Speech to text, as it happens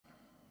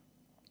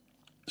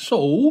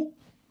So,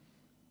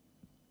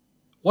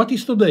 what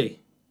is today?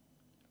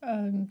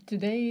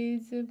 Today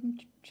is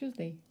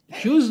Tuesday.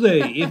 Tuesday.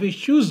 If it's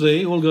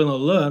Tuesday, we're going to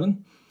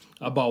learn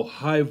about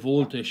high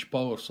voltage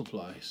power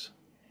supplies.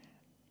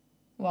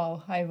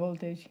 Wow, high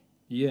voltage.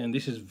 Yeah, and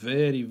this is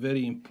very,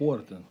 very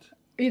important.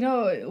 You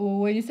know,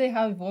 when you say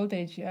high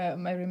voltage, I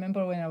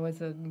remember when I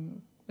was a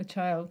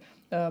child,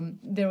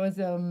 there was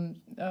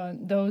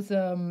those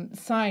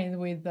signs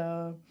with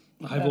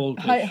High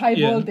voltage. high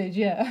yeah. voltage,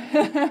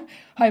 yeah,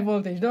 high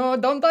voltage. No,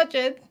 don't touch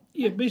it.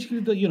 Yeah, basically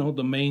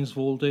the mains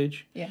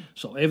voltage. Yeah.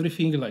 So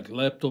everything like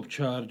laptop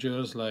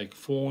chargers, like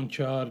phone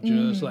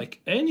chargers,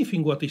 like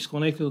anything what is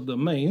connected to the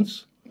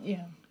mains,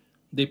 Yeah.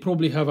 they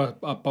probably have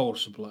a power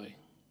supply.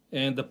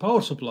 And the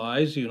power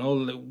supplies,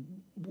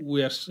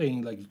 we are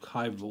saying like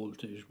high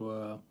voltage,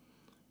 where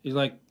it's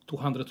like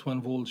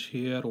 220 volts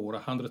here or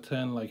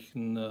 110 like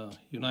in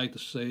United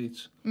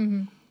States.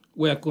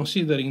 We are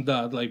considering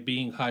that like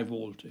being high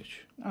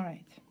voltage All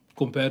right.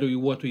 compared to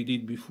what we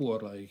did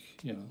before, like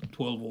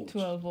 12 volts.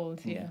 12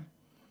 volts. Yeah.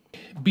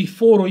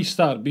 Before we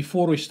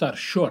start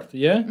short,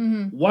 yeah?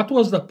 What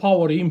was the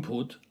power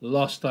input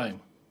last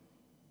time?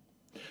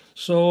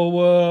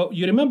 So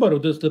you remember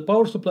the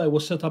power supply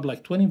was set up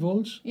like 20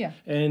 volts? Yeah.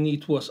 And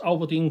it was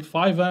outputting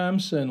 5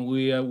 amps and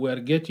we were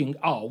getting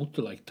out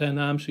like 10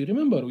 amps. You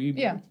remember?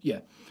 Yeah.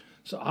 Yeah.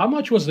 So how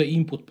much was the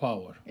input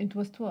power? It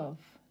was 12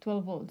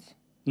 volts.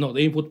 No,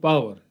 the input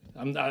power.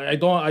 I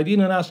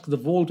didn't ask the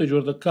voltage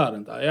or the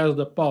current. I asked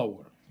the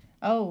power.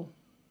 Oh.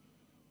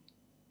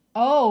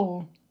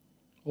 Or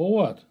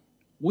what?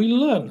 We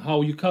learn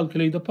how you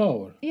calculate the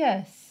power.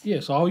 Yes.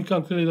 Yes, how you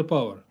calculate the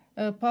power.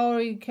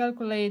 Power, you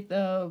calculate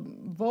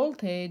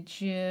voltage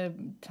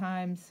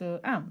times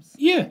amps.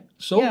 Yeah.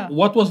 So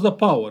what was the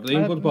power, the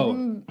input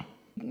power?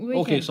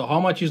 Okay, so how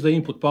much is the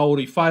input power?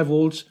 If 5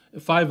 volts,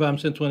 5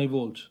 amps and 20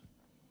 volts.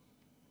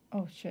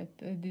 Oh shit,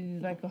 this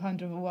is like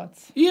 100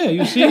 watts. Yeah,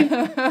 you see?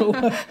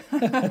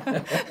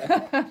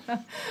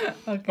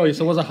 Okay.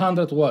 So it was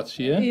 100 watts,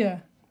 yeah? Yeah.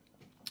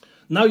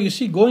 Now you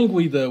see, going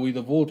with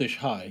the voltage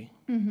high,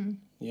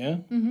 yeah?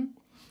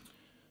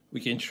 We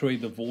can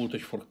trade the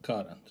voltage for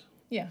current.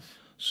 Yeah.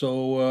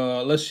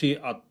 So let's see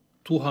at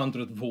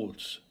 200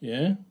 volts,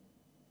 yeah?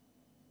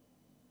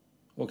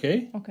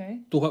 Okay?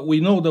 Okay. We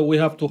know that we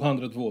have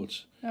 200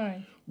 volts. All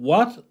right.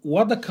 What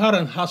the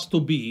current has to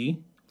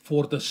be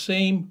for the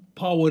same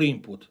power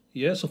input,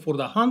 yeah? So for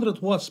the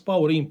 100 watts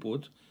power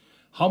input,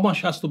 how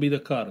much has to be the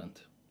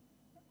current?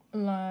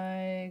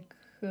 Like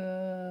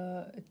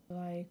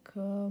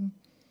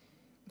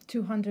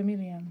 200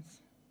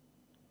 milliamps.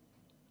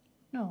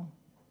 No.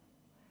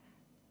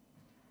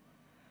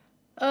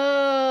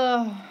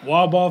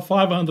 What about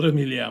 500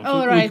 milliamps?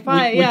 Oh, right.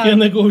 We can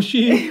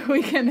negotiate.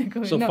 We can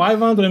negotiate. So No,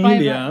 500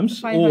 milliamps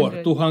 500.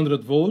 or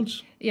 200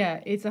 volts.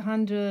 Yeah, it's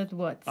 100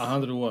 watts.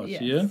 100 watts,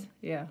 Yes. yeah?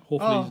 Yeah.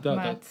 Hopefully it's that.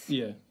 Maths.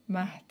 Yeah.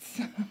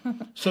 Maths.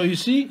 So you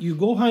see, you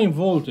go high in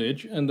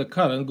voltage and the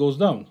current goes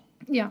down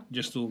Yeah,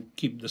 just to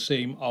keep the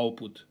same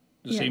output,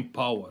 the same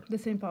power. the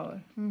same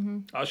power.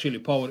 Actually,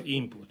 power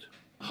input.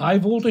 High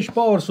voltage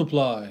power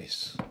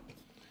supplies.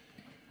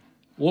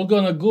 We're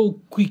gonna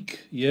go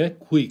quick, yeah?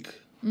 Quick.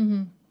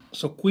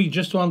 So quick,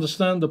 just to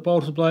understand the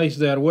power supplies,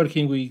 they are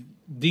working with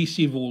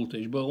DC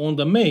voltage. But on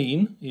the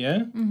main,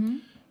 yeah,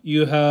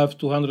 you have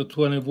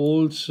 220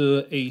 volts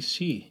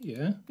AC,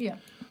 yeah? Yeah.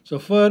 So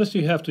first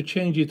you have to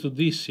change it to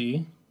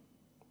DC.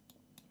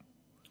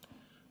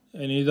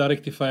 And you need a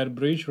rectifier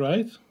bridge,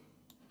 right?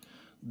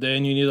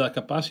 Then you need a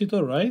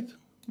capacitor, right?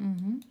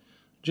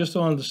 Just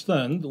to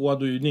understand, what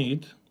do you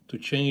need to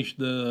change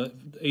the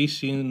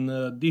AC in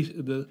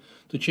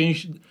to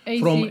change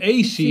from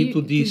AC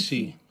to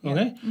DC,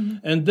 okay?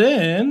 And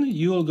then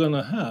you're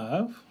gonna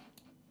have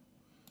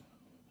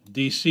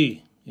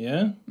DC,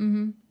 yeah?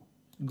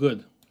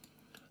 Good.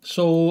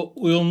 So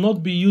we'll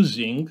not be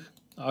using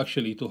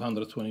actually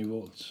 220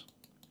 volts.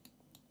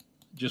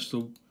 Just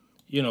to,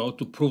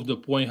 to prove the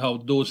point how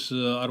those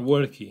are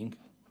working.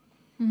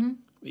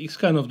 It's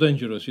kind of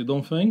dangerous, you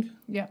don't think?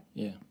 Yeah.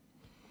 Yeah.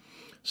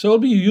 So I'll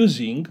be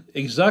using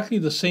exactly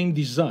the same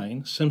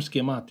design, same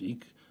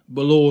schematic,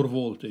 but lower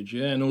voltage,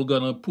 yeah? And we're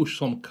gonna push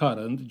some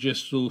current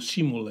just to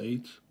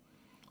simulate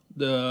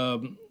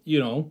the,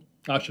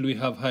 actually we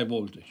have high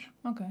voltage.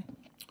 Okay.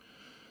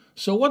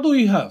 So what do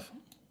we have?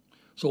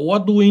 So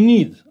what do we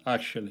need,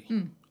 actually?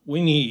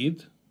 We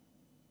need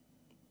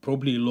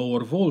probably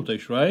lower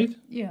voltage, right?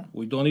 Yeah.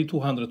 We don't need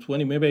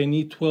 220, maybe I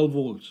need 12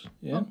 volts,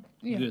 yeah? Oh,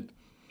 yeah. Good.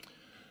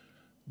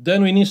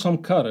 Then we need some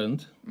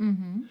current.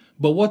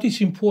 But what is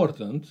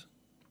important,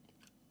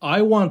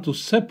 I want to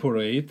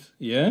separate,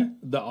 yeah,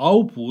 the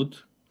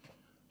output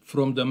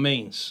from the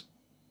mains,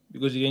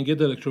 because you can get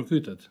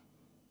electrocuted.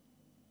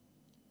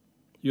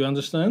 You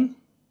understand?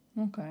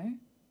 Okay.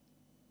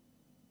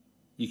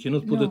 You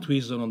cannot put No. a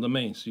tweezer on the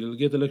mains. You'll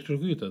get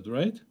electrocuted,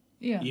 right?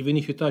 Yeah. Even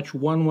if you touch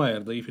one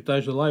wire, if you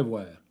touch the live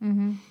wire.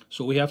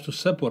 So we have to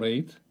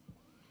separate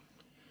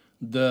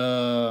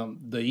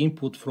the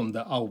input from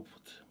the output.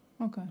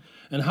 Okay.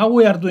 And how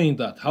we are doing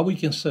that? How we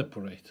can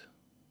separate?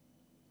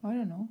 I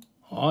don't know.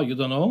 Oh, you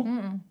don't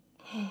know?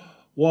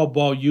 What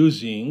about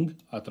using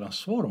a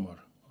transformer?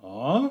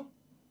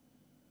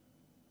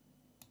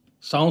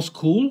 Sounds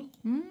cool?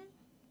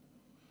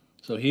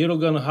 So here we're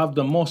going to have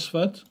the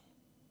MOSFET,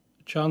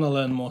 channel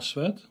N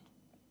MOSFET,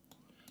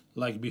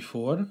 like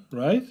before,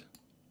 right?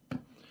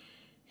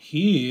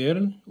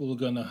 Here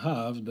we're going to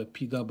have the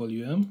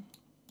PWM,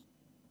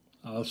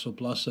 also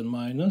plus and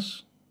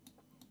minus.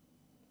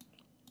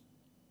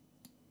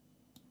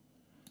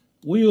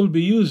 We will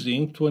be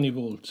using 20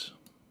 volts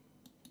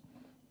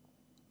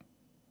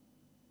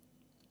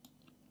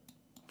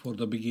for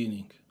the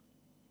beginning.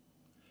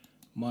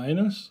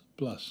 Minus,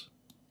 plus.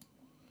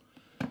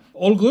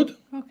 All good?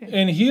 Okay.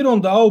 And here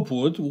on the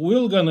output,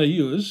 we're going to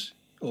use,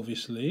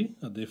 obviously,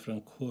 a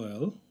different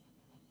coil.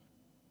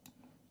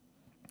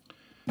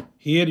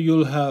 Here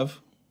you'll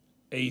have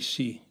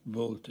AC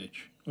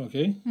voltage,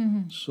 okay?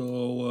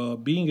 So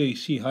being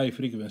AC high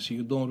frequency,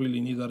 you don't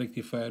really need a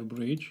rectifier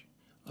bridge.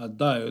 A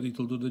diode, it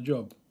will do the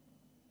job,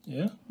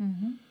 yeah?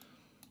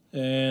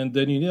 And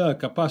then you need a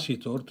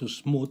capacitor to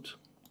smooth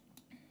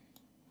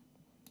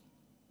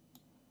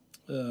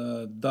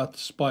that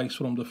spikes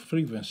from the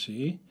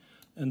frequency.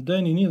 And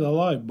then you need a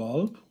light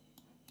bulb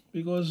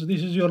because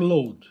this is your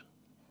load.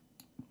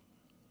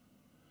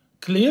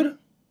 Clear?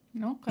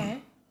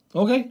 Okay.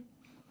 Okay,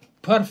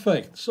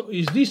 perfect. So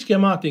is this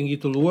schematic,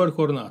 it will work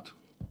or not?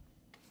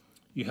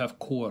 You have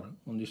core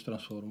on this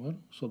transformer,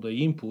 so the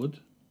input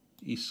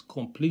is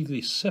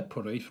completely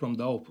separate from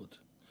the output.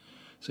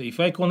 So if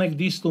I connect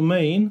this to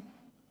main,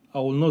 I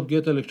will not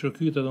get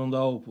electrocuted on the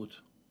output.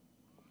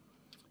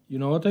 You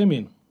know what I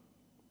mean?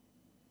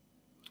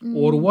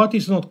 Or what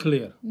is not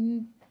clear?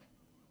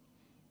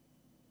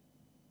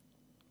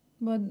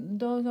 But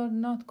those are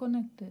not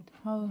connected.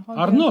 How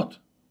Are they- not.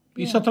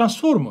 It's a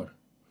transformer.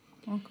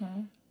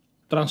 Okay.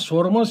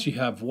 Transformers, you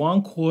have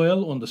one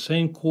coil on the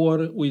same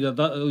core with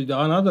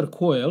another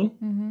coil,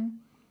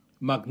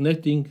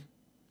 magnetic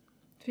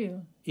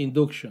Field.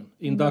 induction.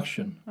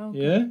 Okay.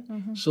 Yeah.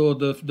 So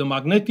the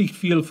magnetic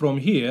field from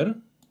here,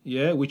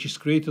 yeah, which is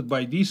created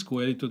by this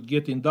coil, it would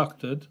get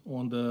inducted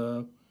on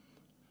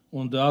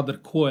the other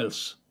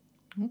coils.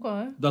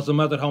 Okay. Doesn't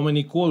matter how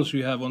many coils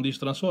you have on this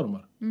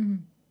transformer.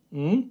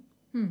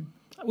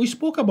 We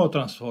spoke about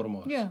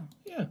transformers. Yeah.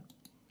 Yeah.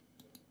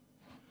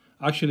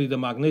 Actually, the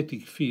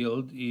magnetic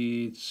field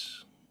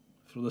is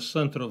through the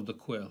center of the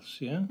coils,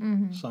 yeah?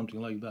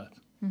 Something like that.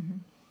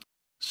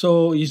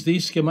 So is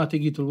this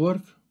schematic, it will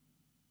work?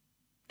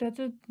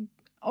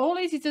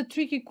 Always it's a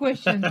tricky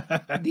question.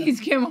 This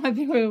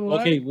schematic will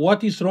work. Okay,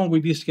 what is wrong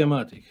with this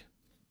schematic?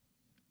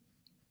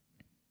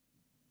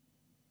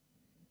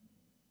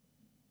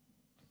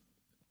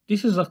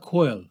 This is a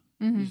coil.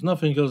 It's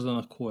nothing else than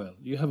a coil.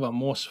 You have a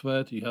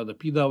MOSFET, you have the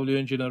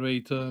PWM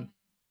generator.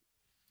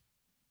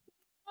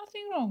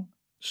 Nothing wrong.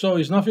 So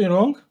is nothing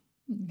wrong?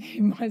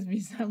 There must be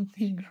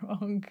something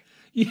wrong.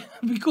 Yeah,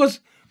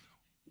 because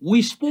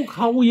we spoke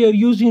how we are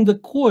using the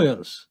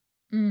coils.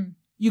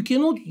 You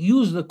cannot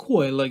use the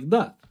coil like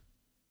that.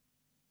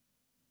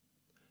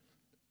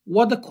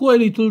 What the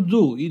coil it will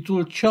do, it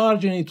will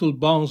charge and it will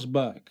bounce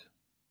back.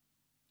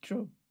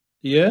 True.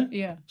 Yeah?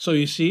 Yeah. So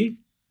you see?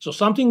 So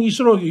something is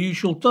wrong, you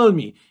should tell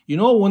me. You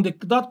know, when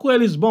that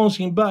coil is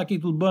bouncing back,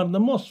 it will burn the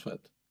MOSFET.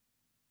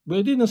 But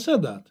you didn't say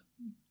that.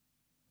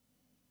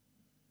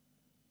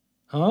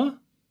 Huh?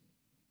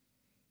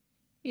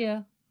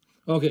 Yeah.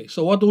 Okay,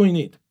 so what do we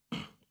need?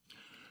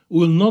 We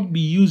will not be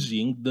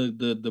using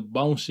the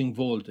bouncing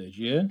voltage,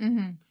 yeah?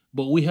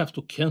 But we have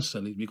to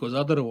cancel it because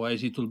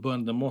otherwise it will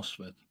burn the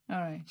MOSFET.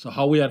 All right. So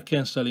how we are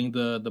canceling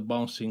the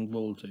bouncing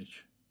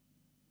voltage?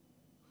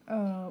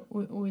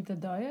 With the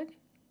diode?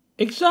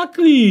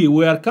 Exactly.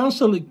 We are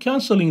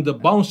canceling the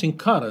bouncing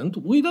current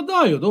with a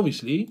diode,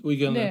 obviously.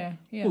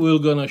 We're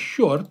gonna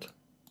short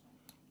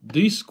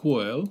this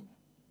coil.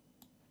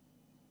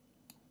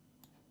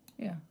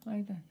 Yeah,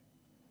 like that.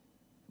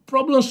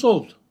 Problem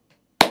solved.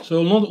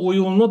 So we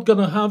will not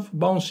gonna have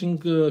bouncing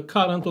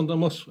current on the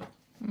MOSFET.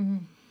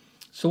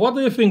 So what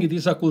do you think? It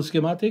is a cool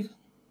schematic?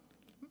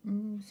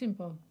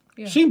 Simple.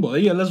 Yeah. Simple.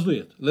 Yeah, let's do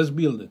it. Let's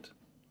build it.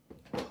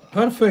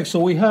 Perfect.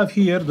 So we have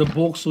here the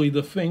box with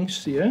the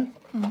things, yeah?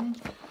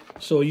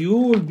 So you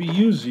will be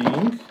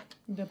using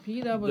The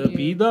the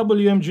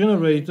PWM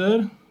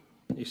generator.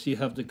 You see,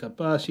 have the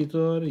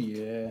capacitor.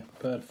 Yeah,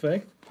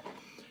 perfect.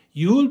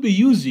 You will be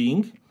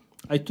using,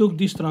 I took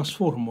this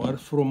transformer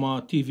from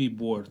a TV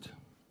board.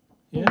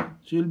 Yeah,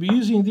 so you'll be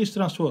using this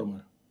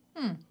transformer.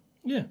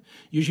 Yeah,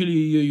 usually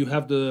you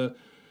have the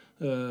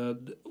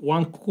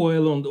one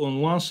coil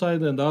on one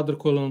side and the other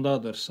coil on the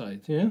other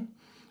side. Yeah,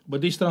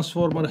 but this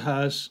transformer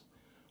has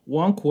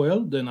one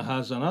coil, then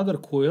has another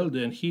coil,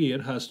 then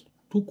here has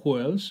two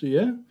coils.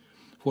 Yeah,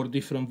 for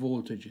different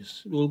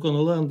voltages. We're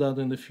gonna learn that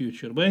in the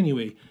future. But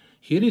anyway,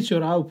 here is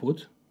your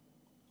output.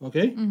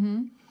 Okay,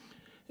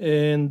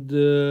 and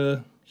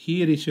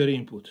here is your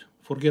input.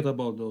 Forget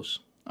about those.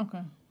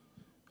 Okay.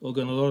 We're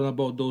gonna learn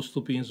about those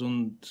two pins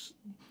on.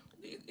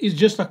 It's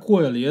just a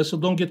coil, yeah. So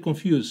don't get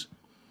confused.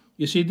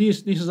 You see,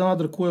 this is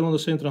another coil on the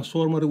same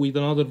transformer with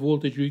another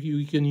voltage.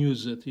 You can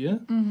use it, yeah.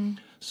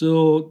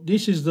 So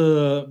this is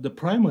the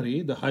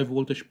primary, the high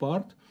voltage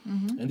part,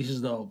 and this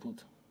is the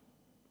output.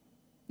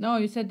 No,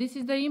 you said this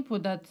is the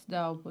input, that's the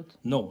output.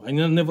 No, I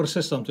never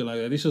said something like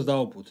that. This is the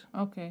output.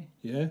 Okay.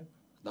 Yeah,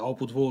 the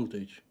output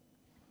voltage.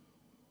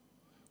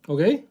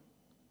 Okay?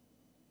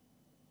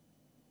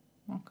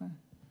 Okay.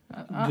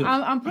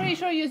 I'm pretty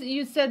sure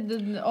you said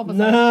the opposite.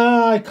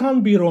 Nah, I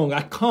can't be wrong.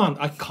 I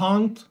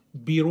can't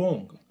be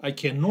wrong. I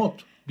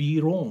cannot be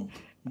wrong.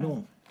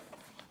 No.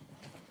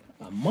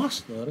 A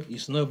master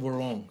is never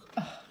wrong.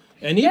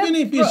 And even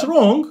if it's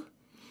wrong,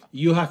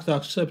 you have to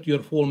accept your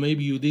fault.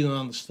 Maybe you didn't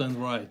understand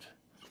right.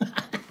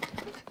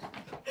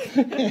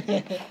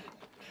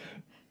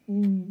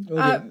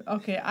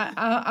 Okay.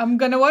 I'm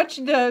gonna watch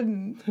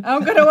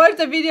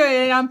the video,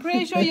 and I'm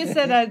pretty sure you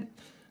said that.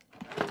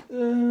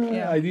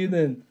 I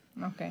didn't.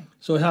 Okay.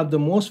 So you have the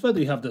MOSFET,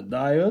 you have the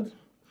diode.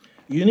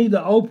 You need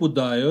the output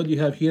diode. You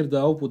have here the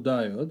output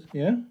diode,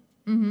 yeah?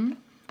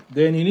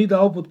 Then you need the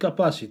output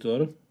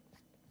capacitor.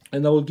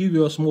 And I will give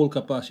you a small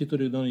capacitor.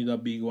 You don't need a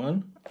big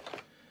one.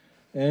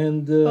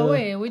 And but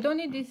wait, we don't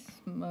need this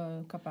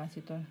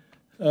capacitor.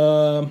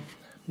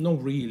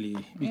 Not really,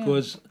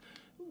 because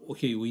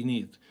okay, we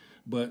need.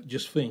 But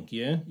just think,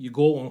 yeah? You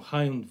go on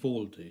high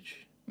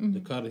voltage.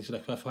 The current is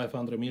like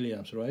 500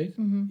 milliamps, right?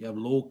 You have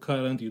low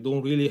current. You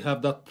don't really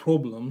have that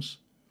problems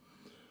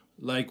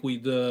like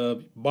with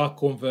the buck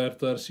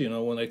converters, you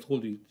know, when I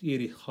told you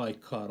really high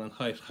current,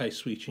 high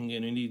switching,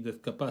 and you need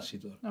that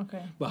capacitor.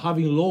 Okay. But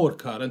having lower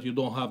current, you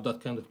don't have that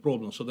kind of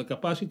problem. So the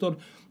capacitor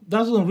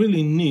doesn't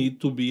really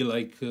need to be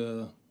like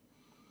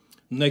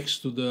next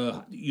to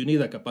the, you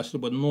need a capacitor,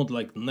 but not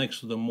like next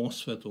to the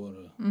MOSFET or,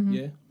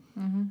 yeah?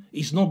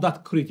 It's not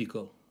that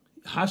critical.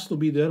 It has to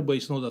be there, but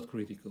it's not that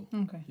critical.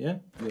 Okay. Yeah?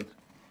 Good.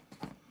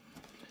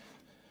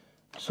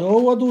 So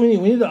what do we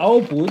need? We need the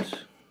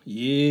output.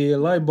 Yeah,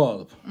 light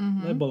bulb.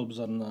 Light bulbs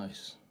are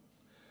nice.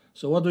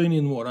 So what do you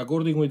need more?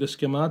 According with the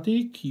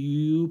schematic,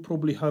 you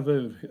probably have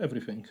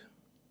everything.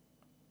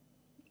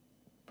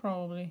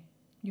 Probably.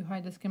 You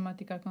hide the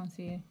schematic, I can't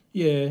see it.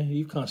 Yeah,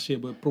 you can't see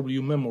it, but probably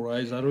you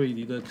memorize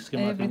already the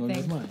schematic on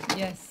your mind.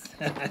 Yes.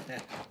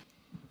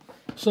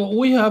 So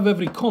we have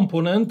every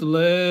component.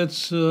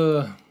 Let's,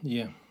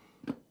 yeah.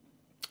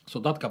 So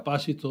that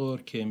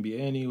capacitor can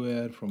be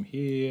anywhere from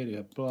here. You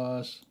have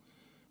plus,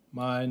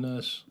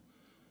 minus.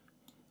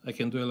 I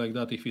can do it like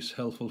that if it's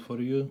helpful for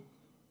you.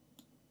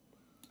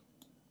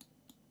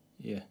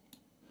 Yeah,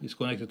 it's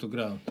connected to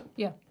ground.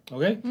 Yeah.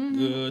 Okay?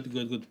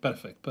 Good.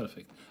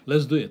 Perfect.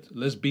 Let's do it.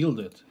 Let's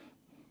build it.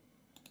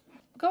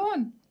 Go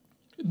on.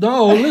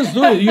 No, let's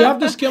do it. You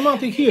have the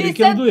schematic here. You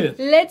can do it.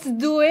 Let's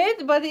do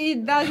it, but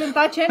it doesn't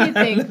touch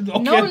anything. Okay.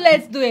 No,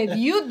 let's do it.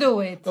 You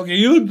do it. Okay,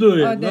 you do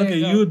it. Oh, there okay,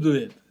 you you do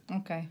it.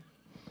 Okay.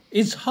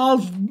 It's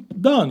half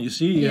done, you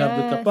see. You have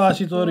the Yes,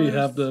 capacitor, of you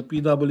have the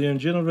course. PWM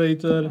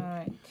generator. All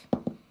right.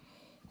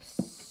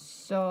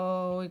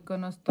 So we're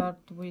gonna start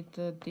with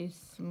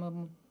this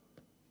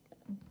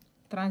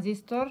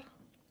transistor.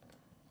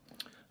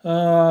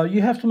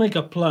 You have to make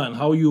a plan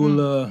how you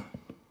will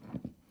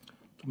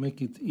to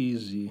make it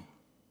easy.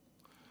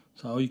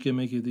 So how you can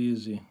make it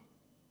easy?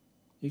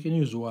 You can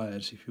use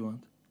wires if you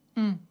want.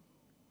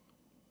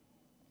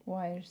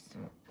 Wires.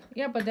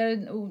 Yeah, but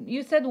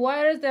you said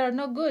wires, they are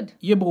not good.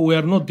 Yeah, but we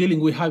are not dealing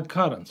with high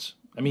currents.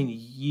 I mean,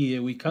 yeah,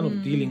 we kind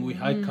of dealing with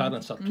high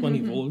currents at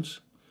 20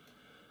 volts.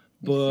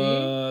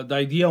 But the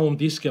idea on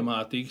these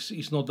schematics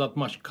is not that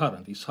much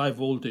current. It's high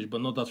voltage, but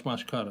not that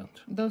much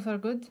current. Those are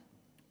good?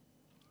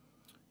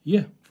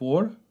 Yeah,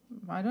 for?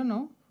 I don't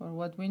know, for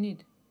what we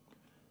need.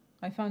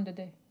 I found the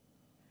day.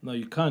 No,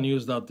 you can't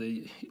use that.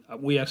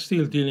 We are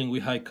still dealing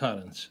with high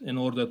currents in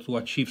order to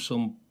achieve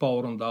some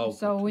power on the output.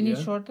 So we need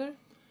shorter?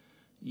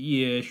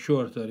 Yeah,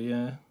 shorter,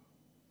 yeah.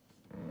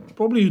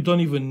 Probably you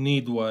don't even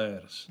need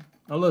wires.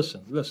 Now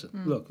listen,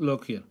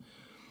 look here.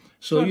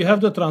 So you have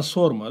the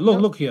transformer.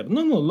 Look here.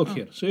 No, look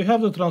here. So you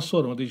have the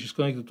transformer which is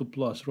connected to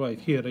plus right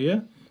here,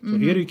 yeah? So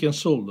here you can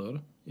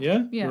solder,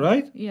 yeah?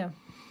 Right? Yeah.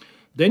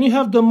 Then you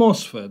have the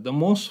MOSFET. The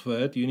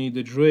MOSFET, you need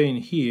the drain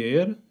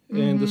here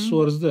and the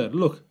source there.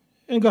 Look,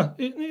 and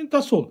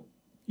that's all.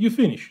 You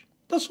finish.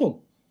 That's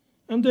all.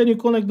 And then you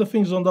connect the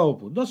things on the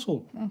output. That's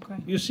all. Okay.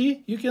 You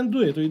see? You can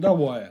do it without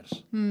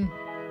wires.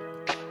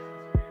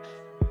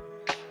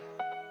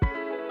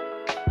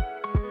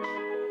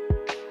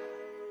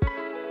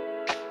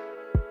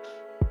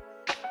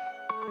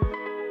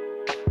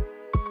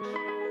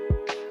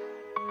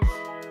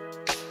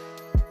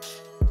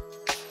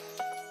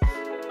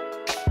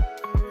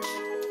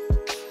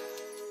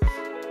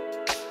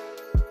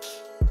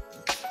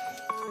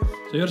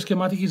 So your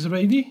schematic is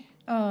ready?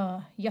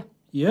 Yeah.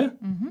 Yeah?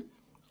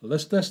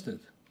 Let's test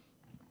it.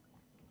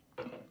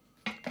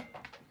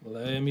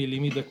 Let me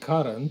limit the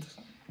current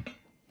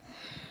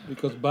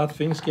because bad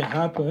things can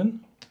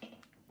happen.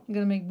 I'm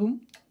gonna make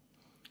boom.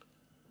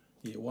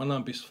 Yeah, 1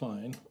 amp is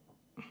fine.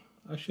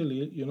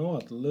 Actually, you know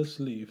what? Let's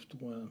leave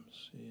 2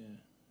 amps. Yeah,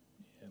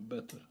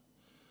 better.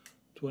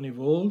 20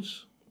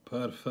 volts.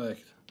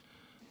 Perfect.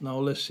 Now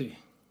let's see.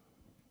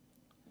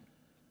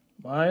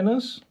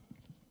 Minus,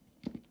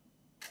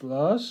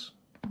 plus,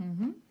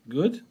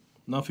 Good.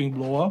 Nothing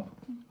blow up.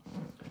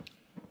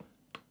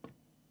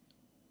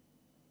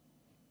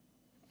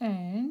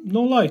 And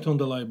No light on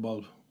the light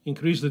bulb.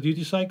 Increase the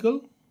duty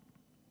cycle.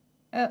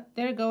 there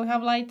you go. We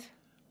have light.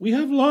 We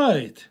have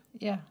light,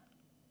 Yeah.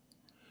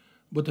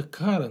 but the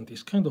current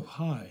is kind of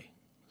high.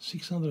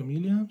 600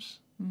 milliamps.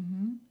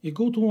 You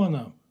go to 1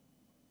 amp.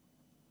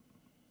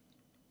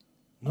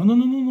 No,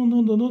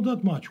 not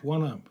that much.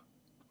 1 amp.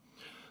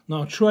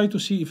 Now try to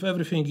see if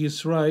everything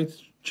is right.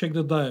 Check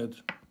the diode.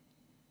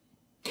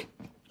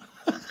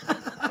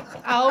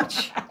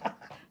 Ouch.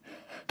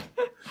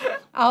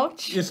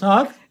 Ouch. It's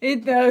hot.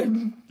 It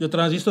The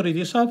transistor, it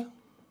is hot.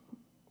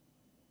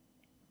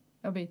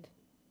 a bit.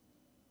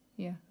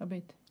 Yeah, a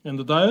bit. And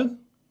the diode?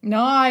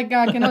 No, I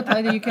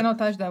cannot. You cannot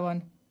touch that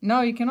one.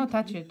 No, you cannot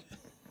touch it.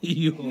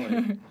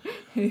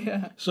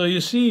 Yeah. So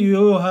you see,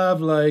 you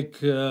have like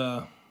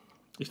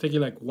it's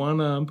taking like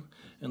 1 amp,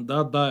 and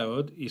that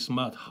diode is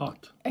mad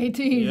hot. It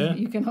is. Yeah.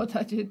 You cannot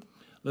touch it.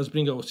 Let's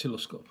bring our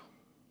oscilloscope.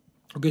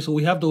 Okay, so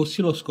we have the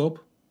oscilloscope.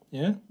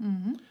 Yeah.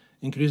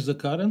 Increase the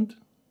current.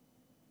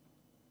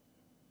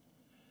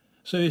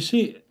 So you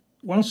see,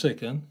 1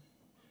 second.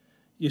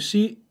 You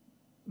see,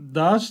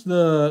 that's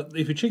the,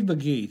 if you check the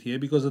gate here,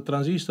 because the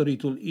transistor,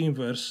 it will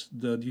inverse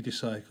the duty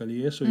cycle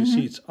here. So you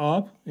see it's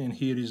up and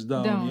here is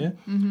down. Yeah.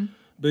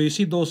 But you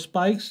see those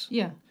spikes?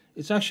 Yeah.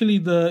 It's actually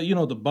the, you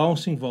know, the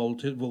bouncing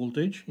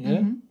voltage,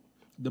 yeah,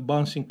 the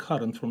bouncing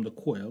current from the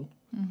coil.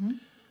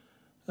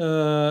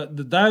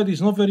 The diode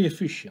is not very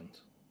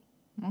efficient.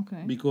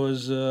 Okay.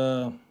 Because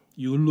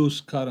you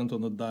lose current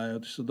on the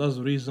diode, so that's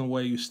the reason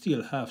why you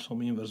still have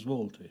some inverse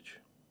voltage.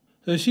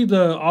 So you see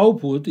the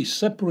output is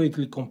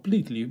separated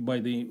completely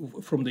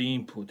from the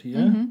input,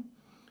 yeah?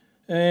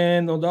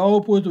 And on the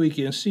output we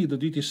can see the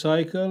duty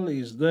cycle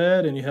is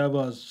there, and you have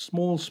a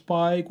small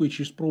spike, which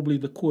is probably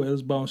the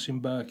coils bouncing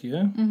back,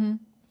 yeah?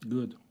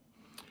 Good.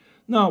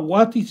 Now,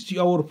 what is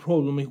our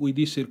problem with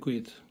this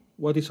circuit?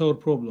 What is our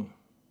problem?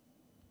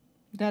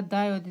 That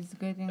diode is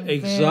getting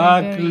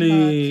Exactly,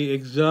 very hot.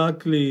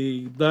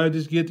 exactly. Diode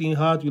is getting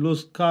hot, you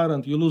lose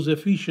current, you lose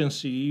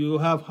efficiency, you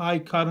have high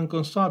current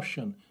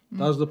consumption.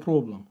 That's the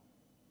problem.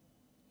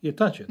 You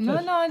touch it. No,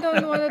 touch it. no, I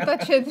don't want to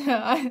touch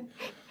it.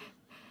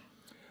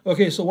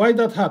 Okay, so why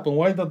that happen?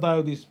 Why the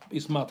diode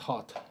is mad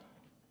hot?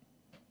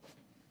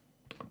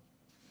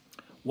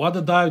 Why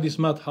the diode is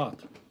mad hot?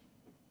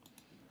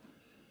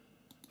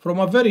 From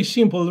a very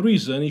simple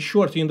reason, it's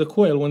shorting the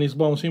coil when it's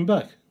bouncing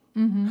back.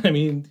 I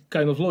mean,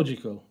 kind of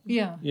logical.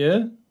 Yeah.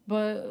 Yeah?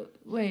 But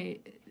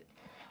wait,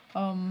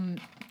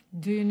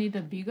 do you need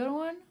a bigger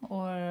one,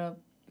 or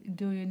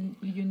do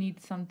you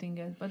need something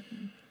else? But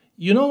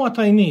You know what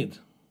I need?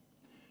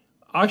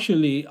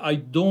 Actually, I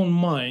don't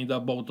mind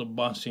about the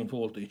bouncing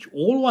voltage.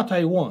 All what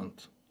I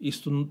want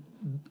is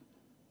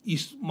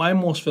my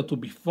MOSFET to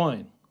be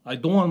fine. I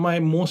don't want my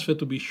MOSFET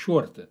to be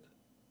shorted.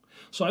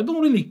 So I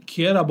don't really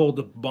care about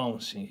the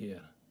bouncing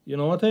here. You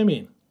know what I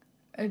mean?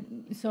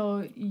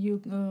 so you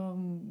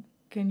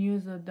can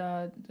use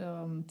that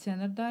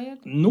Zener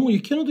diode? No,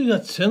 you cannot do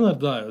that Zener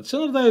diode.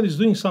 Zener diode is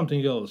doing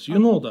something else. You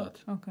know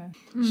that. Okay.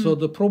 So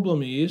the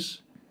problem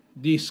is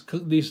this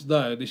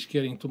diode is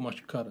carrying too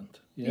much current.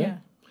 Yeah.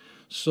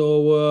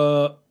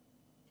 So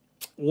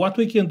what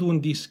we can do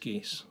in this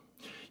case,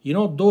 you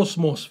know, those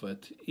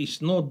MOSFET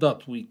is not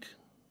that weak.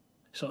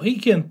 So he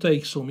can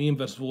take some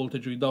inverse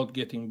voltage without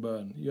getting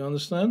burned. You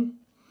understand?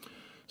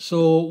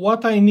 So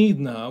what I need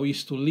now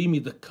is to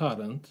limit the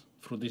current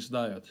through this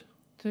diode.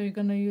 So you're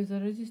gonna use a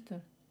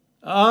resistor?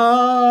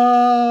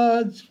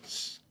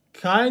 It's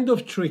kind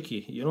of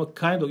tricky, you know,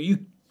 kind of.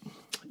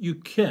 You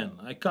can.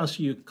 I can't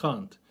say you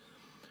can't.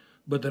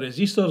 But the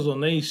resistors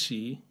on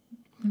AC,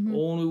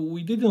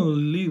 we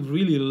didn't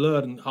really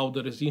learn how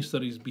the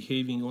resistor is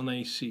behaving on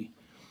AC.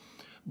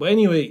 But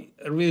anyway,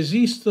 a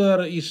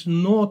resistor is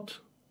not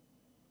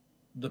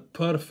the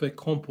perfect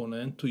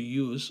component to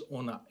use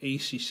on an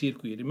AC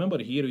circuit. Remember,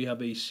 here we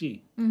have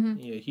AC.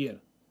 Here,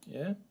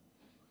 yeah?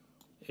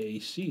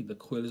 AC, the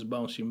coil is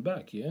bouncing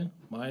back, yeah?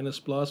 Minus,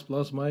 plus,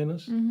 plus,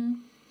 minus.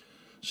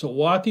 So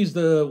what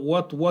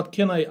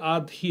can I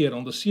add here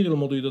on the serial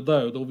mode with the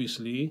diode,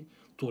 obviously,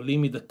 to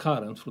limit the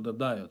current through the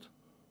diode?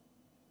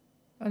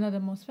 Another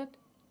MOSFET?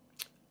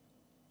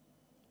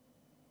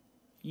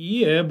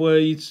 Yeah, but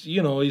it's,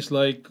 you know, it's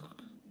like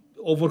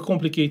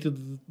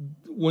overcomplicated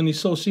when it's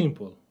so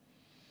simple.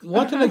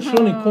 What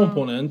electronic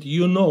component,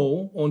 you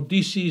know, on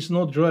DC is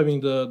not driving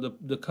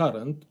the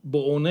current, but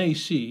on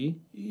AC,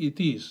 it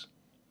is.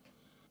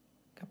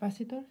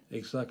 Capacitor?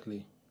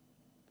 Exactly.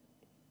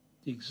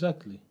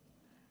 Exactly.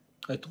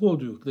 I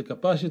told you, the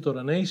capacitor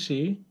on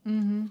AC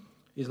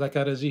is like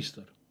a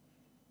resistor.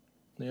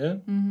 Yeah?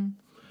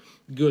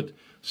 Good.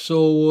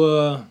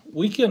 So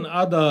we can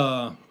add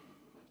a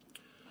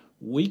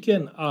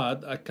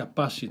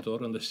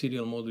capacitor on the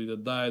serial mode with the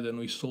diode, and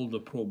we solve the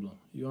problem.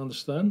 You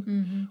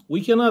understand?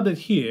 We can add it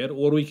here,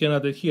 or we can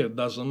add it here.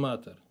 Doesn't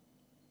matter.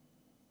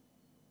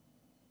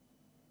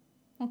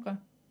 Okay.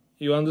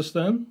 You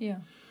understand? Yeah.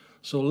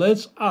 So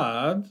let's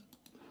add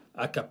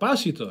a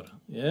capacitor.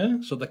 Yeah.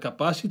 So the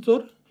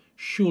capacitor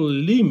should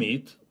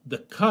limit the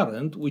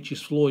current which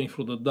is flowing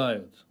through the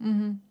diode.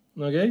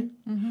 Okay?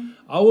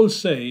 I will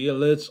say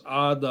let's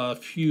add a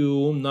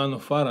few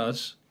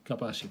nanofarads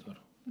capacitor.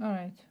 All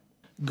right.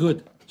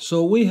 Good. So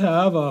we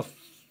have a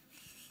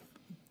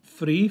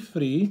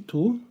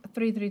 332.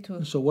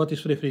 332. So what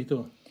is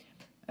 332?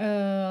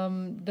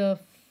 The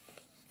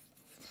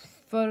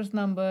first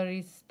number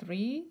is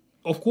 3.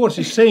 Of course,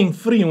 it's saying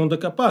 3 on the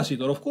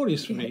capacitor. Of course,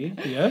 it's 3.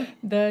 Yeah.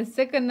 The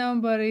second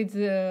number is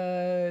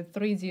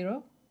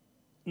 30.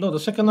 No, the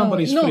second number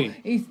is 3. No,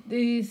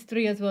 it's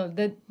 3 as well.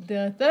 The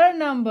third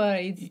number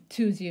is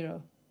 20.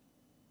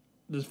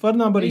 The third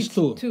number is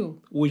 2.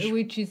 2.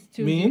 Which is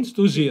 2. means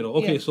 20.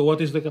 Okay, Yes. so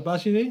what is the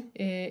capacity?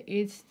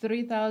 It's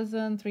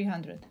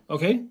 3,300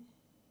 Okay.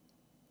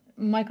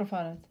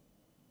 microfarad.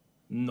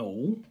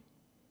 No.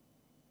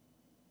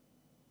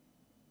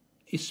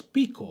 It's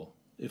pico.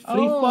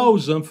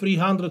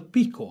 3,300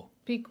 pico.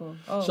 Pico.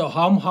 Oh. So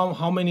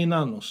how many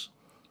nanos?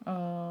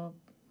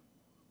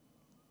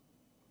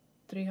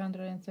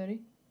 330.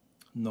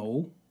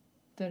 No.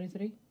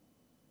 33.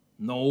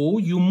 No.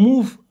 You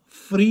move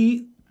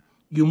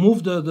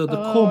the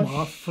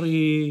comma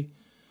three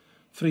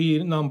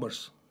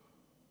numbers.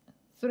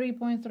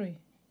 3.3.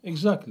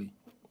 Exactly.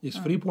 It's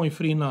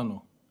 3.3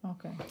 nano.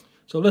 Okay.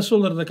 So let's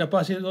solder the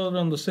capacitor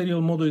on the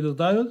serial mode with the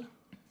diode.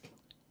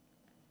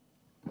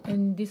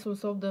 And this will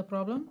solve the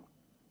problem?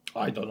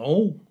 I don't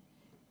know.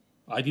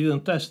 I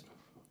didn't test.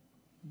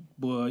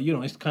 But, you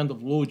know, it's kind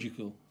of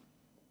logical.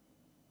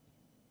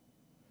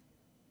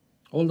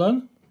 All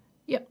done?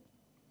 Yeah.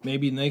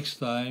 Maybe next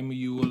time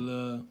you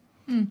will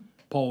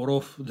power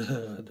off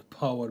the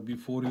power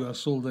before you are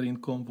soldering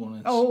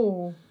components.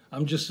 Oh.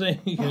 I'm just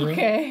saying. You know?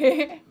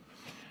 Okay.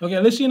 Okay,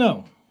 let's see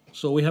now.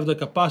 So we have the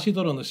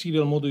capacitor on the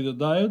serial mode with the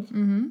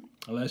diode.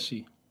 Let's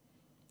see.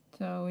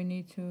 So we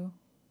need to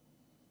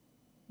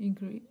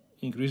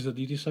Increase the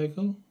duty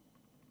cycle.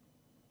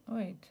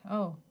 wait.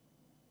 Oh.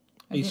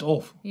 It's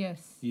off.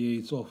 Yes. Yeah,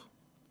 it's off.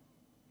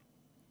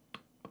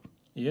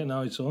 Yeah,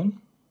 now it's on.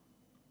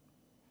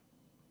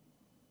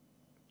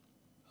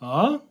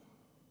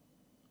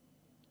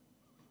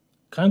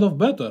 Kind of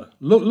better.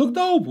 Look the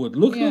output.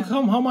 Look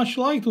how much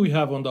light we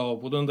have on the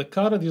output, and the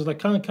current is like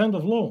kind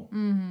of low.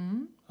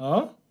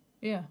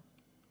 Yeah.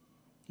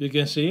 You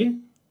can see.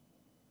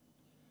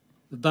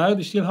 The diode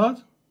is still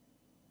hot.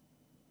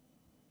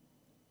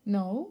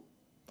 No.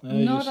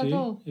 You Not see? at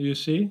all. You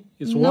see?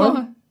 It's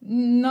warm.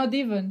 No, not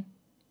even.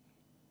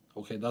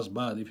 Okay, that's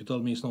bad. If you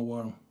told me it's not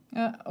warm.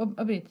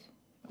 A bit.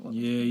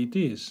 Yeah, it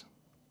is.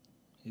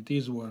 It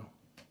is warm.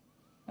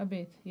 A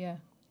bit. Yeah.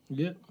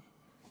 Yeah.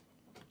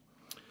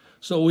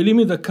 So we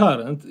limit the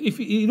current. If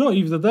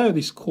the diode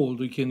is cold,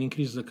 we can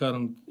increase the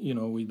current,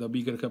 with a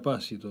bigger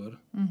capacitor.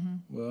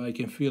 Well, I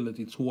can feel that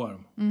it's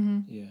warm.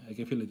 Yeah, I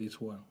can feel that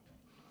it's warm.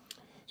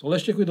 So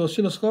let's check with the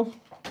oscilloscope.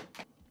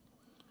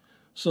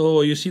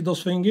 So you see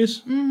those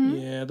fingers?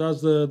 Yeah,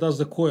 that's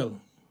the coil.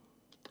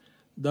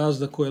 That's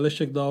the coil. Let's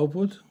check the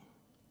output.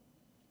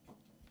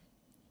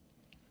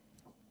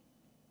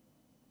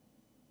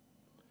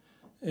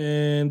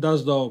 And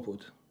that's the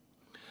output.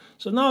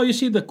 So now you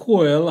see the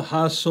coil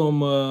has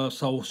some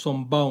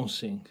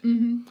bouncing,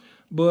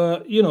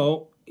 but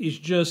it's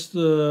just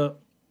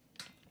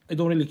I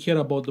don't really care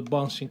about the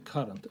bouncing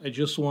current. I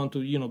just want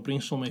to bring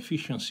some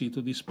efficiency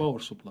to this power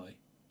supply.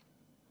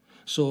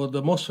 So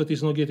the MOSFET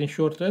is not getting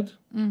shorted,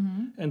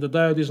 and the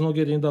diode is not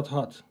getting that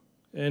hot,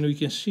 and we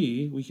can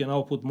see we can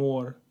output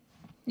more.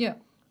 Yeah.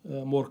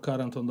 More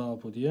current on the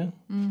output. Yeah.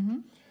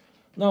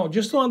 Now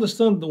just to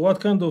understand what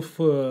kind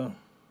of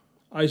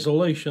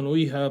isolation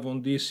we have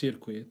on this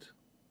circuit.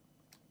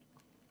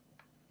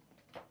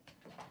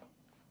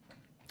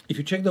 If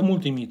you check the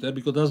multimeter,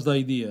 because that's the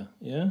idea,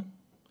 yeah.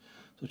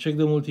 So check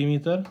the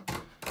multimeter.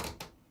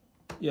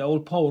 Yeah, I'll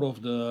power off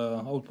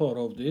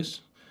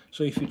this.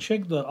 So if you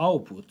check the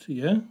output,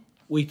 yeah,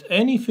 with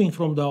anything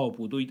from the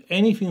output, with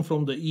anything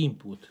from the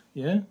input,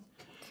 yeah,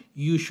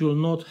 you should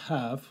not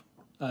have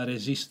a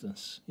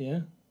resistance, yeah.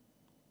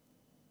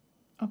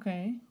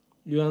 Okay.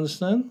 You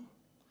understand?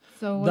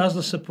 So that's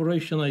the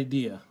separation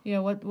idea. Yeah.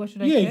 What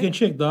should I? Yeah, check? you can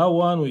check that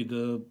one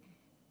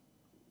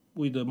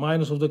with the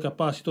minus of the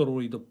capacitor or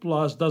with the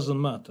plus,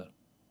 doesn't matter.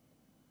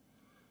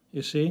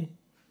 You see?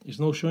 It's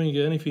not showing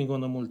anything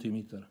on the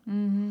multimeter.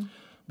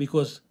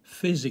 Because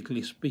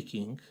physically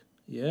speaking,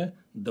 yeah,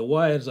 the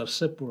wires are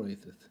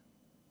separated.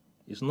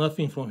 It's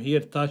nothing from here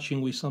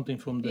touching with something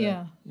from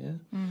there. Yeah.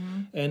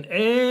 And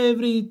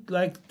every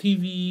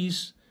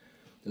TVs,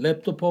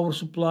 laptop power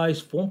supplies,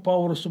 phone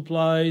power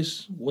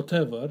supplies,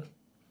 whatever,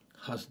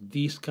 has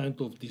this kind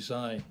of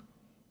design.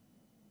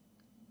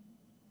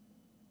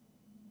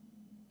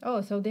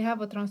 Oh, so they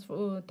have a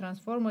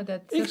transformer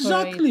that separates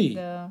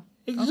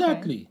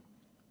Exactly. Okay.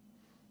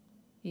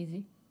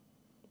 Easy.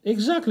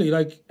 Exactly,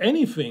 like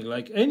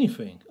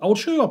anything. I'll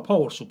show you a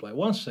power supply.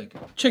 1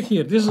 second. Check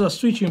here. This is a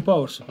switching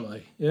power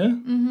supply. Yeah.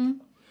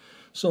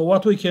 So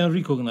what we can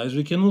recognize,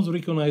 we cannot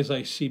recognize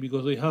IC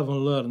because we haven't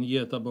learned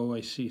yet about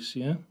ICs.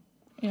 Yeah.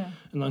 Yeah.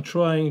 And I'm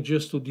trying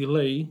just to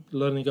delay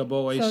learning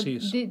about So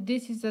ICs.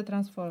 this is a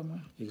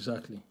transformer,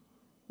 Exactly.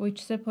 which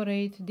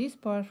separate this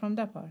part from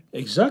that part.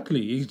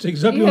 Exactly. It's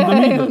exactly on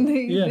the middle.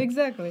 Yeah.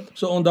 Exactly.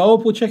 So on the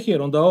output, check here.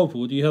 On the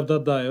output, you have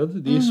that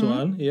diode, this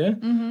one, yeah.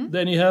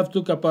 Then you have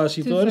two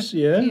capacitors,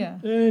 yeah,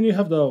 and you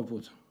have the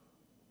output.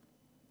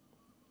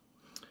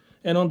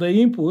 And on the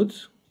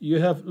input, you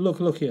have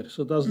look here.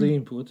 So that's the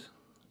input,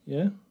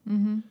 yeah.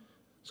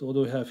 So what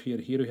do we have here?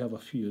 Here we have a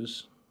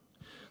fuse.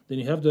 Then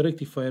you have the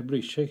rectifier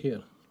bridge. Check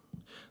here.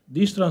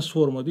 This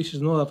transformer. This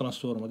is not a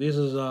transformer. This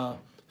is a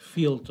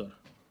filter.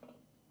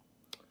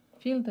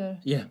 Filter.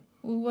 Yeah.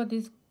 What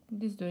is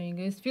this doing?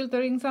 Is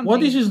filtering something?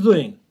 What this is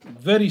doing?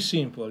 Very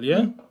simple,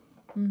 yeah?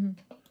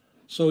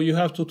 So you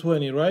have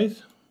 220, right?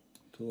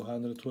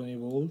 220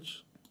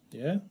 volts,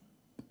 yeah?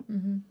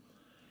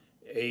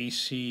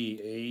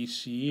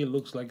 AC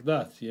looks like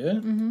that,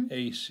 yeah?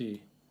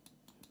 AC,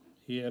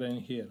 here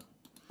and here.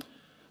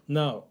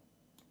 Now,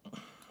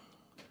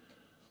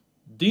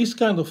 this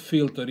kind of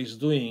filter is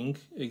doing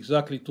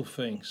exactly two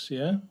things,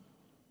 yeah?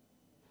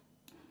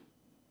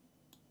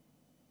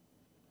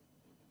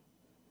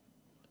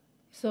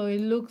 So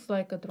it looks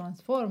like a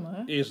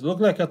transformer. It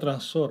looks like a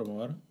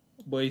transformer,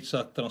 but it's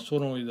a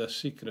transformer with a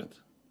secret.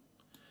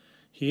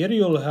 Here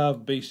you'll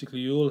have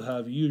basically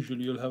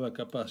usually you'll have a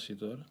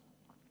capacitor,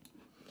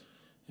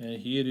 and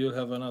here you'll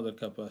have another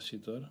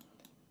capacitor.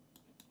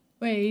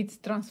 Wait, it's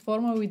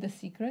transformer with a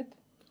secret?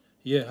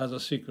 Yeah, it has a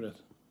secret.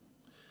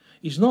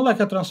 It's not like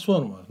a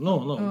transformer.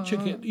 No.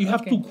 Check it. You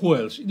have two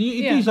coils. It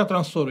is a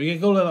transformer. You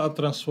call it a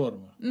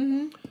transformer.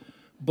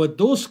 But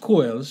those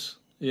coils,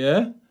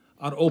 yeah,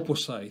 are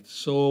opposite.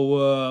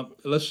 So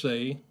let's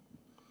say,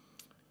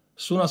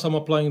 as soon as I'm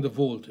applying the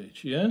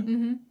voltage, yeah,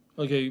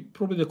 okay,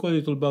 probably the coil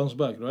it will bounce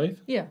back, right?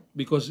 Yeah.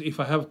 Because if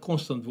I have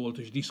constant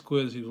voltage, these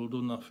coils it will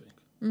do nothing.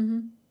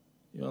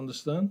 You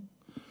understand?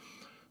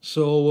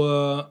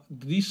 So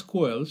these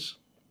coils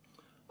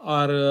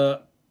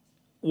are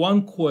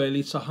one coil.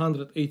 It's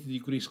 180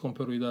 degrees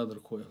compared with the other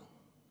coil.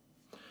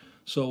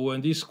 So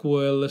when this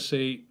coil, let's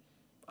say,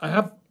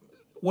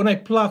 when I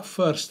plug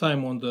first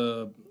time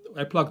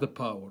I plug the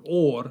power,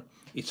 or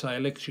it's an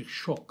electric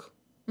shock.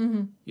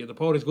 Yeah, the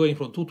power is going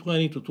from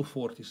 220 to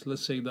 240. So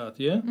let's say that,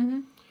 yeah?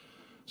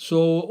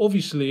 So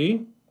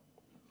obviously,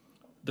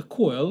 the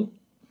coil,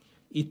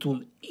 it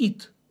will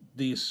eat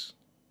this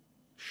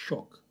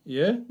shock,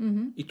 yeah?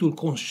 It will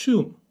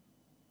consume.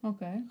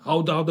 Okay.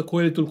 How the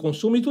coil it will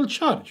consume? It will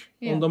charge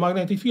on the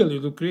magnetic field.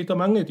 It will create a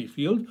magnetic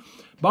field.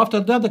 But after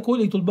that, the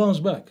coil, it will bounce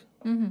back.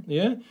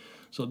 Yeah?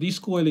 So this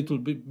coil, it will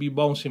be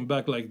bouncing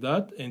back like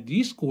that. And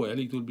this coil,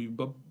 it will be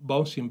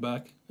bouncing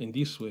back in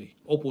this way,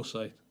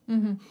 opposite.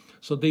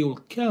 So they will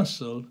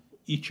cancel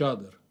each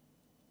other.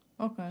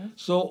 Okay.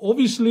 So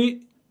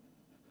obviously,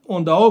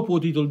 on the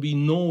output, it will be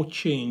no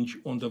change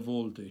on the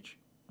voltage.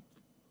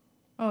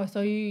 Oh,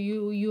 so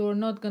you're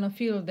not going to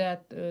feel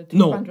that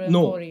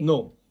 240?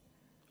 No.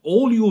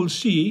 All you will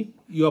see,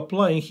 you're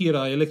applying here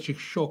an electric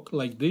shock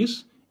like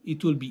this,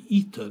 it will be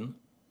eaten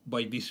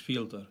by this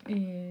filter.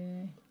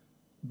 Yeah.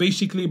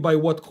 Basically by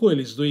what coil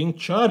is doing,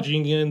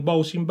 charging and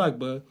bouncing back,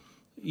 but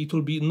it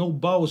will be no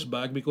bounce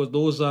back because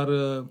those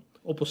are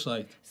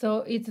opposite.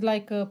 So it's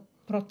like a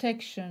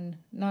protection,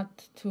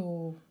 not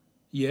to...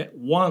 Yeah,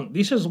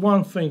 this is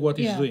one thing what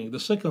it's doing. The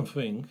second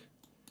thing,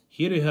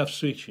 here you have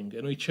switching,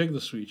 and we check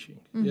the switching,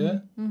 yeah?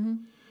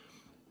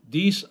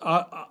 This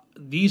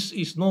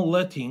is not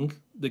letting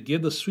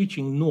get the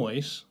switching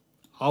noise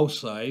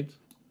outside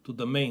to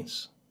the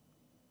mains.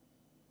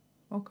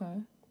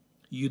 Okay.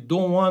 You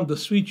don't want the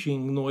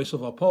switching noise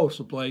of a power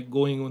supply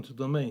going onto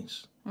the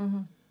mains.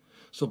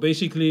 So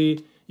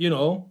basically,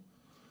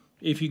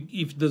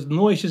 if the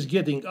noise is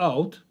getting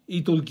out,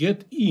 it will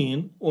get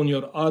in on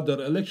your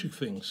other electric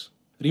things.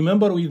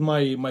 Remember with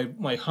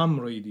my ham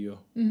radio?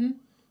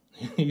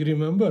 You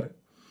remember?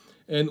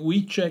 And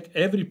we check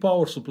every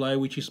power supply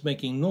which is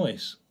making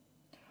noise.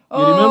 You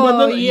remember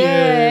that?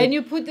 Yeah, and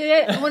you put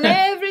it on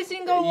every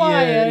single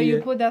wire,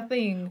 you put that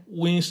thing.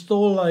 We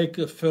install like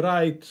a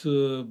ferrite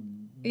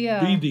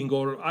beading,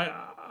 or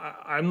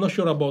I'm not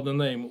sure about the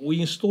name.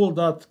 We install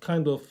that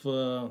kind of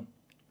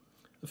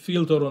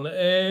filter on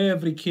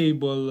every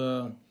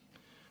cable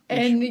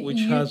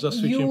which has a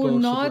switching power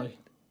supply.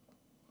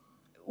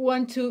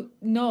 Want to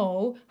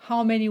know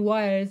how many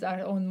wires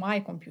are on my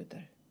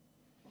computer?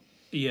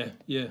 Yeah.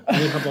 We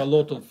have a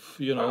lot of,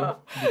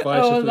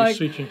 devices with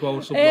switching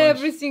power supplies.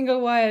 Every single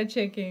wire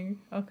checking.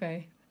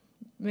 Okay.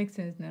 Makes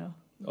sense now.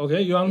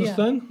 Okay, you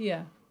understand?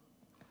 Yeah.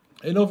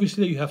 And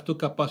obviously you have two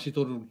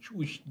capacitors,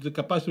 which the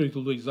capacitor it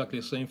will do exactly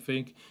the same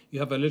thing. You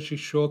have electric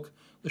shock.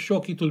 The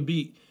shock, it will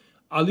be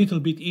a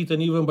little bit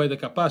eaten even by the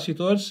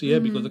capacitors,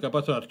 because the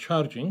capacitors are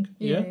charging,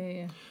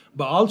 Yeah.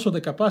 But also the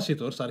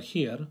capacitors are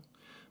here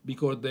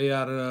because they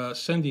are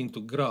sending to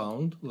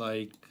ground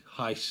like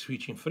high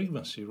switching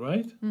frequency,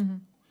 right?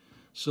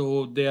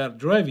 So they are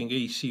driving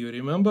AC, you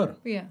remember?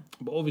 Yeah.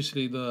 But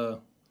obviously those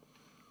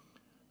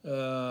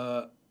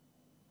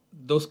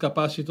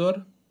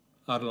capacitors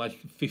are like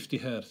 50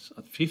 hertz.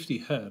 At 50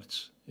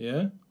 hertz,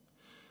 yeah?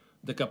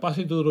 the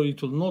capacitor,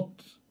 it will not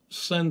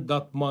send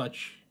that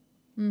much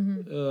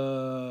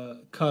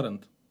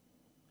current.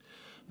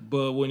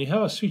 But when you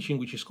have a switching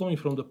which is coming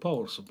from the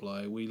power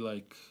supply, we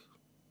like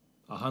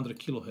 100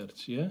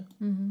 kilohertz, yeah?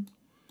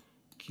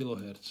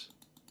 Kilohertz.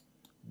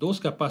 Those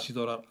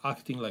capacitors are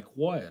acting like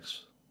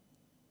wires.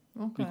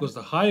 Okay. Because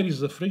the higher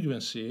is the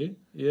frequency,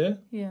 yeah?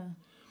 Yeah.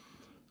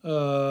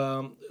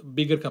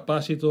 Bigger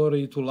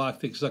capacitor, it will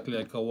act exactly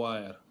like a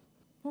wire.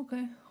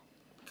 Okay.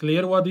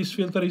 Clear what this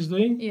filter is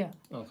doing? Yeah.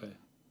 Okay.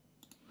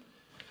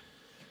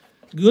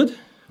 Good?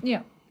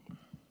 Yeah.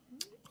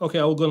 Okay,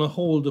 I'm gonna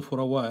hold for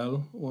a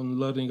while on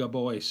learning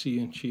about IC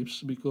and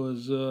chips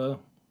because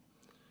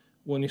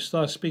when you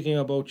start speaking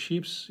about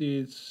chips,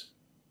 it's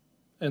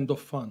end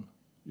of fun.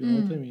 You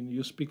know what I mean?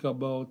 You speak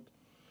about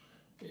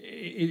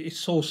it's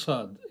so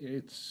sad.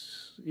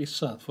 It's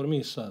sad for me.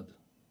 It's sad.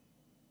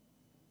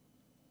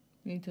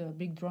 It's a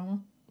big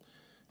drama.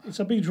 It's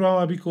a big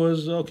drama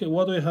because okay,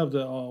 what do we have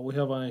there? Oh, we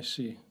have an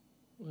IC,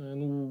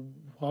 and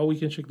how we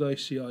can check the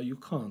IC? You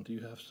can't.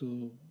 You have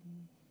to,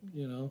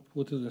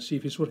 put it and see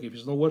if it's working. If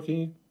it's not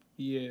working,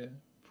 yeah,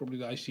 probably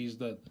the IC is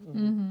dead.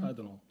 I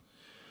don't know.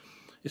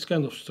 It's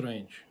kind of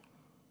strange.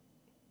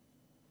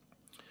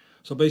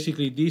 So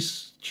basically,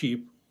 this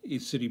chip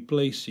is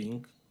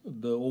replacing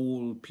the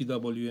old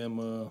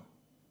PWM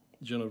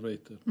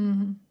generator,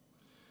 and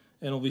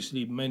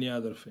obviously many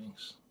other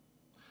things.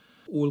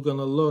 We're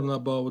gonna learn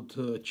about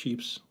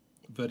chips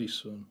very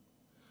soon.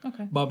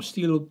 Okay. But I'm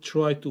still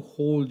try to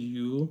hold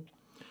you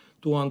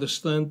to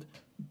understand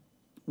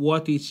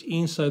what is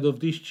inside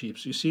of these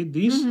chips. You see,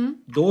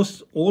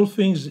 those all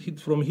things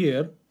from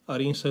here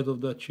are inside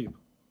of that chip.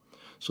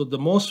 So the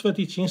MOSFET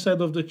is inside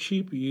of the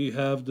chip. You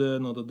have the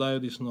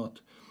diode is not.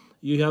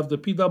 You have the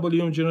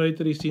PWM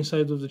generator is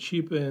inside of the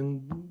chip,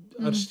 and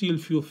are still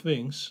few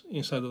things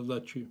inside of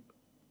that chip.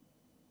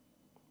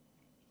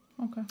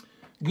 Okay.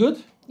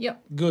 Good? Yeah.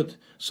 Good.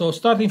 So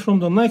starting from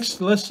the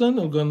next lesson,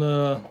 I'm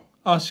gonna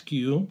ask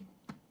you,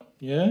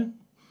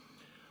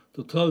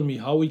 to tell me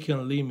how we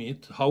can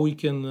limit, how we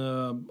can,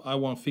 I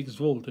want fixed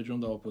voltage on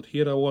the output.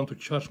 Here I want to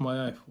charge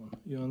my iPhone.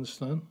 You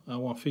understand? I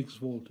want fixed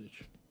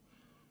voltage.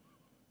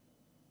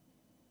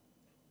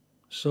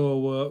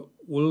 So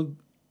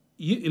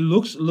it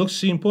looks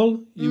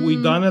simple. We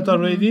done it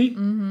already.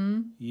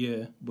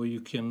 Yeah, but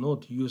you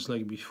cannot use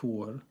like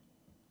before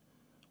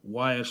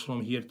wires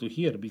from here to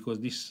here because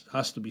this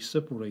has to be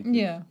separated.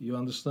 Yeah. You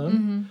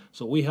understand?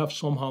 So we have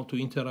somehow to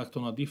interact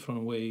on a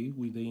different way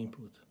with the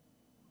input.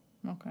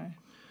 Okay.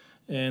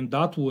 And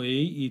that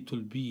way it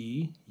will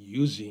be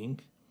using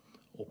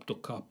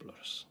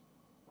optocouplers.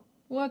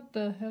 What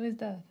the hell is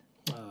that?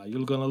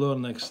 You're gonna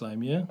learn next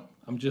time, yeah?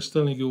 I'm just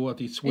telling you what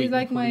it's waiting It's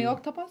like for my you.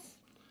 octopus?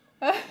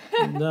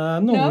 Nah,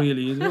 not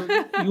really.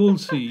 You'll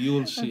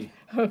see.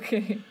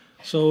 Okay.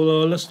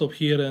 So let's stop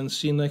here and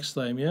see next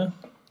time, yeah?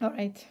 All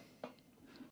right.